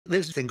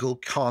There's a thing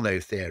called Kano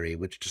theory,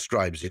 which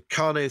describes it.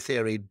 Kano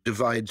theory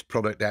divides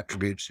product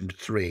attributes into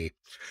three.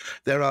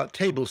 There are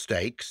table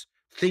stakes,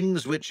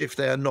 things which, if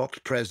they are not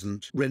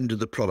present, render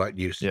the product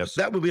useless. Yes.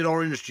 That would be an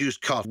orange juice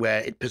cart where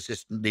it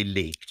persistently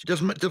leaked.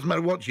 Doesn't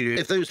matter what you do.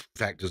 If those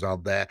factors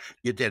aren't there,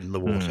 you're dead in the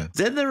water.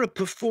 Then there are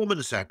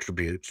performance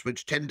attributes,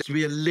 which tend to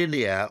be a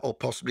linear or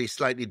possibly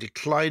slightly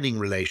declining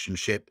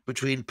relationship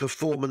between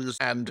performance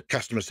and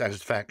customer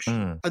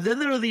satisfaction. And then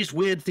there are these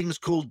weird things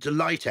called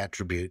delight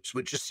attributes,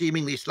 which are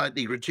seemingly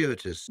slightly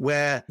gratuitous,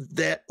 where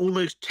they're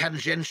almost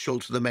tangential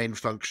to the main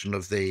function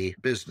of the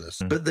business,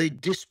 but they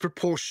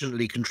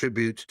disproportionately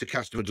contribute to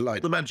customer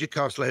delight. The Magic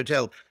Castle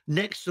Hotel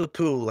next to the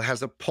pool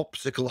has a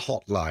popsicle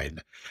hotline,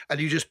 and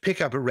you just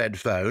pick up a red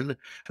phone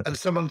and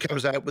someone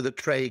comes out with a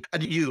tray,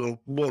 and you, or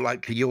more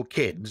likely your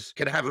kids,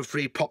 can have a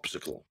free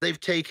popsicle. They've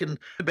taken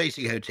a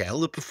basic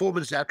hotel, the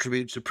performance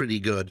attributes are pretty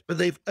good, but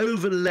they've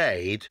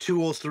overlaid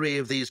 2 or 3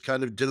 of these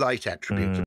kind of delight attributes.